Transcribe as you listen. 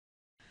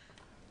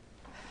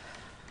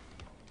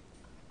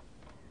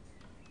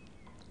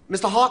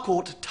Mr.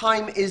 Harcourt,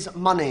 time is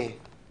money.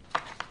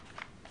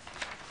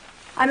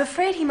 I'm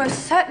afraid he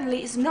most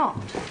certainly is not.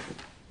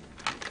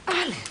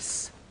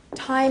 Alice.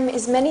 Time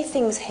is many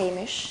things,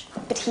 Hamish,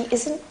 but he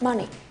isn't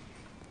money.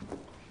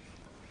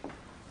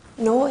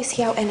 Nor is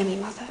he our enemy,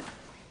 Mother.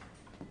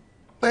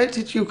 Where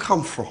did you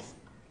come from?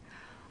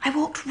 I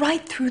walked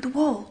right through the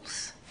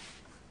walls.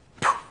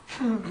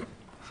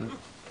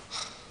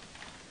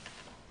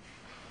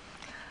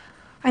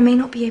 I may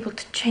not be able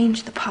to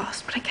change the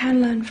past, but I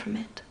can learn from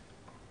it.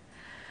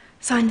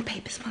 Sign the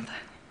papers, Mother.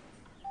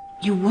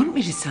 You want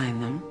me to sign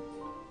them?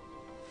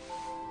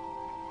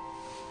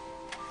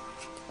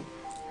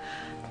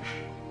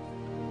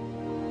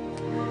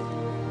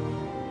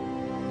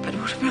 But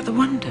what about the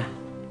Wonder?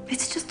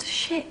 It's just a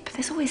ship.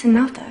 There's always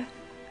another.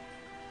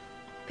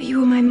 But you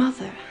were my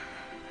mother,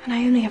 and I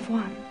only have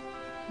one.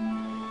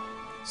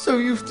 So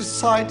you've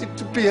decided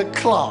to be a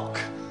clerk?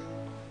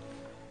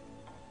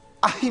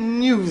 I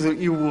knew that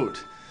you would,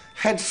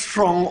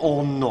 headstrong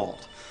or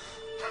not.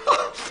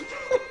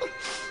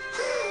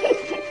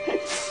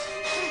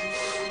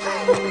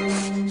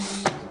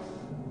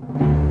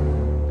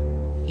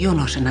 You're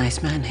not a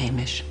nice man,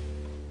 Hamish.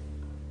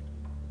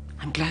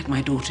 I'm glad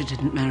my daughter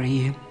didn't marry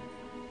you.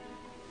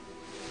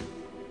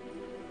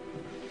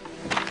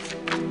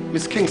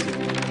 Miss Kingsley.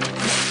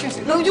 Miss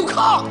Kingsley. No, you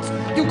can't!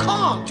 You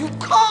can't! You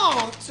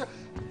can't!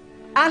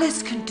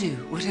 Alice can do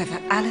whatever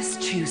Alice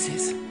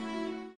chooses.